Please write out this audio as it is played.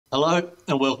Hello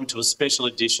and welcome to a special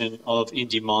edition of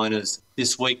Indie Miners.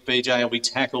 This week, BJ, we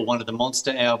tackle one of the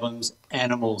monster albums,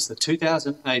 Animals, the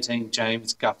 2018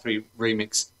 James Guthrie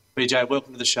remix. BJ,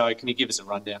 welcome to the show. Can you give us a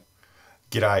rundown?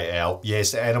 G'day, Al.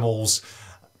 Yes, Animals,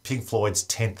 Pink Floyd's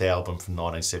 10th album from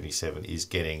 1977, is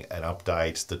getting an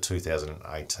update, the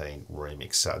 2018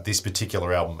 remix. This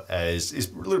particular album is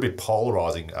a little bit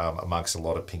polarising amongst a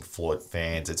lot of Pink Floyd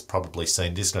fans. It's probably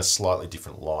seen just in a slightly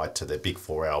different light to their big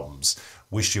four albums,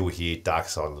 Wish You Were Here, Dark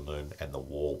Side of the Moon and The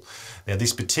Wall. Now,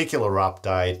 this particular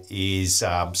update is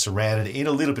surrounded in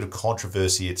a little bit of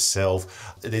controversy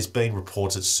itself. There's been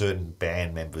reports that certain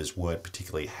band members weren't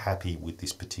particularly happy with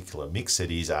this particular mix. It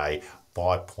is a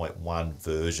 5.1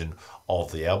 version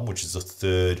of the album, which is the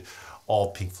third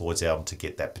of Pink Floyd's album to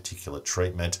get that particular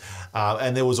treatment.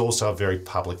 And there was also a very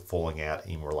public falling out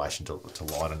in relation to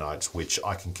liner notes, which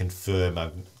I can confirm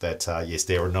that, yes,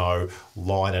 there are no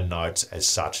liner notes as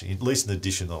such, at least in the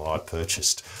edition that I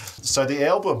purchased. So the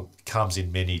album comes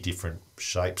in many different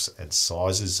shapes and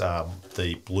sizes.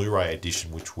 The Blu-ray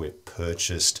edition, which we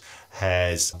purchased,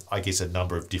 has, I guess, a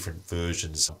number of different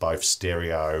versions, both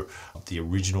stereo, the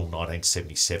original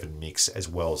 1977 mix, as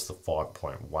well as the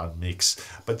 5.1 mix.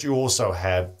 But you also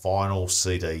have vinyl,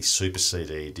 CD, Super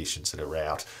CD editions that are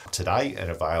out today and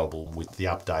available with the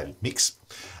updated mix.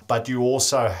 But you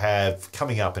also have,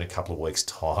 coming up in a couple of weeks'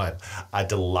 time, a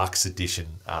deluxe edition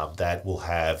that will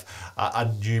have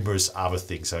numerous other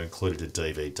things. So included a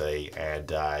DVD and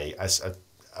a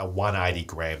 180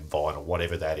 gram vinyl,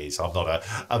 whatever that is. I'm not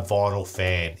a vinyl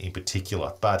fan in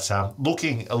particular, but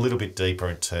looking a little bit deeper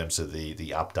in terms of the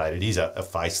update, it is a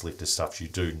facelift as such. You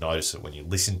do notice it when you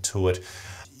listen to it.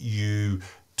 You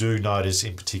do notice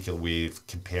in particular with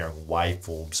comparing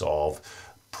waveforms of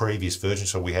previous versions.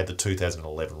 So we had the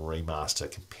 2011 remaster,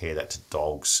 compare that to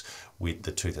Dogs with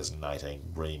the 2018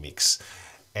 remix,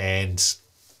 and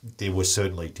there was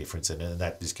certainly a difference, and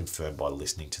that is confirmed by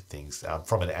listening to things.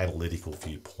 From an analytical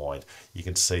viewpoint, you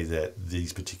can see that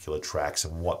these particular tracks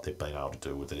and what they've been able to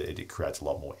do with it, it creates a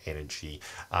lot more energy.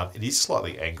 It is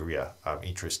slightly angrier,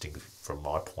 interesting from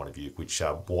my point of view, which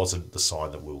wasn't the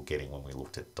sign that we were getting when we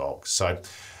looked at Dogs. So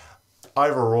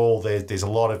overall, there's a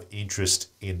lot of interest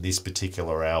in this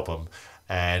particular album,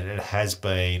 and it has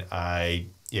been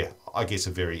I guess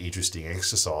a very interesting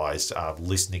exercise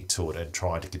listening to it and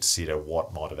trying to consider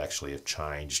what might have actually have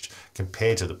changed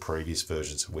compared to the previous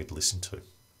versions that we'd listened to.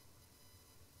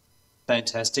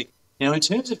 Fantastic. Now, in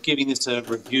terms of giving this a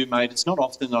review, mate, it's not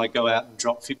often that I go out and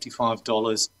drop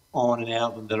 $55 on an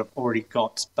album that I've already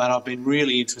got, but I've been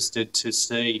really interested to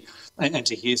see and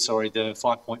to hear, the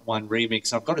 5.1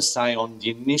 remix. I've got to say, on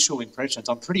the initial impressions,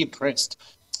 I'm pretty impressed.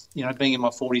 You know, being in my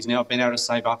 40s now, I've been able to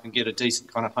save up and get a decent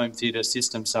kind of home theatre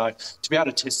system. So to be able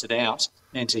to test it out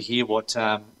and to hear what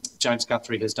James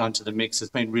Guthrie has done to the mix has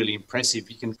been really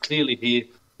impressive. You can clearly hear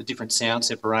the different sound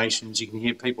separations. You can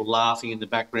hear people laughing in the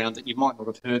background that you might not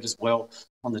have heard as well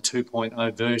on the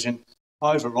 2.0 version.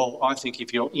 Overall, I think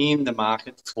if you're in the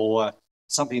market for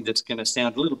something that's going to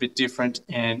sound a little bit different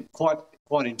and quite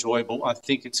enjoyable, I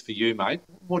think it's for you, mate.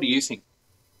 What do you think?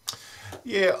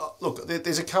 Yeah, look,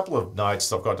 there's a couple of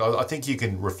notes I've got. I think you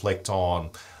can reflect on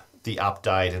the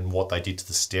update and what they did to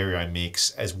the stereo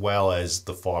mix as well as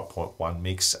the 5.1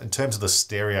 mix. In terms of the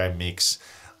stereo mix,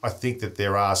 I think that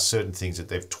there are certain things that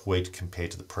they've tweaked compared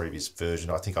to the previous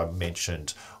version. I think I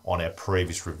mentioned on our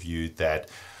previous review that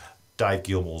Dave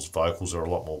Gilmour's vocals are a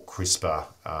lot more crisper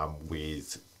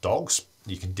with Dogs.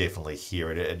 You can definitely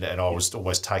hear it, and I was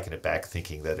almost taken aback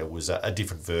thinking that it was a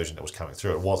different version that was coming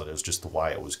through. It wasn't. It was just the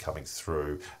way it was coming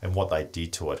through and what they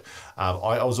did to it.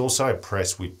 I was also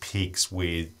impressed with Pigs,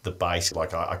 with the bass.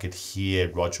 Like I could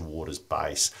hear Roger Waters'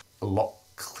 bass a lot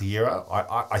clearer,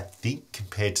 I think,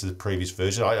 compared to the previous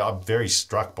version. I'm very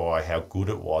struck by how good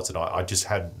it was, and I just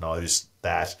hadn't noticed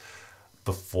that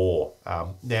before.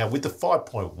 Now, with the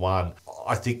 5.1,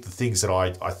 I think the things that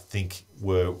I think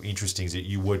were interesting is that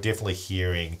you were definitely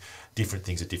hearing different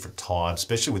things at different times,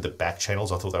 especially with the back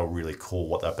channels. I thought they were really cool,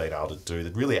 what they've been able to do.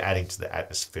 They're really adding to the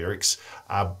atmospherics.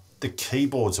 The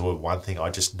keyboards were one thing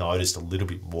I just noticed a little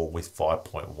bit more with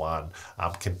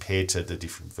 5.1 compared to the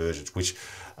different versions, which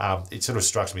it sort of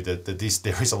struck me that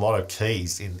there is a lot of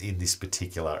keys in this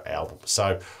particular album.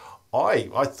 So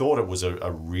I thought it was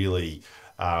a really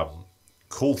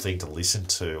cool thing to listen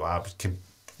to,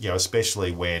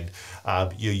 especially when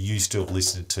you're used to have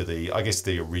listened to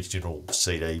the original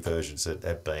CD versions that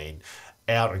have been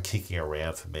out and kicking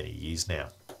around for many years now.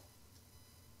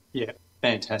 Yeah,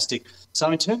 fantastic.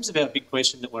 So in terms of our big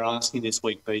question that we're asking this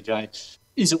week, BJ,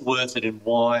 Is it worth it and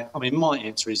why? I mean, my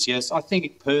answer is yes. I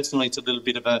think personally it's a little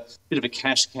bit of a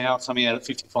cash cow coming out at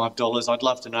 $55. I'd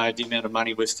love to know the amount of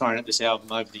money we've thrown at this album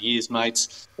over the years,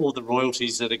 mates, all the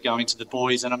royalties that are going to the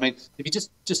boys. And I mean, if you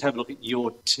just have a look at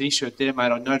your T-shirt there,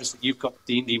 mate, I noticed that you've got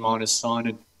the Indie Miners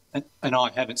sign and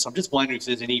I haven't. So I'm just wondering if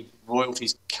there's any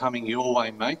royalties coming your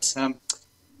way, mate.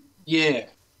 Yeah.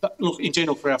 But look, in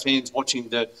general, for our fans watching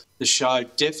the show,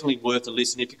 definitely worth a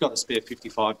listen. If you've got a spare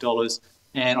 $55,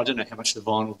 and I don't know how much the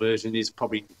vinyl version is,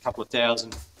 probably a couple of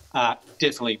thousand,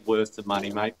 definitely worth the money,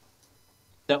 mate.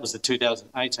 That was the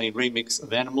 2018 remix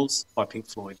of Animals by Pink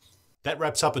Floyd. That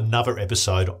wraps up another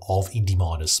episode of Indie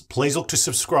Miners. Please look to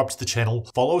subscribe to the channel,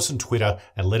 follow us on Twitter,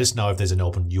 and let us know if there's an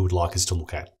album you would like us to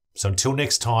look at. So until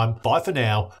next time, bye for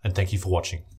now, and thank you for watching.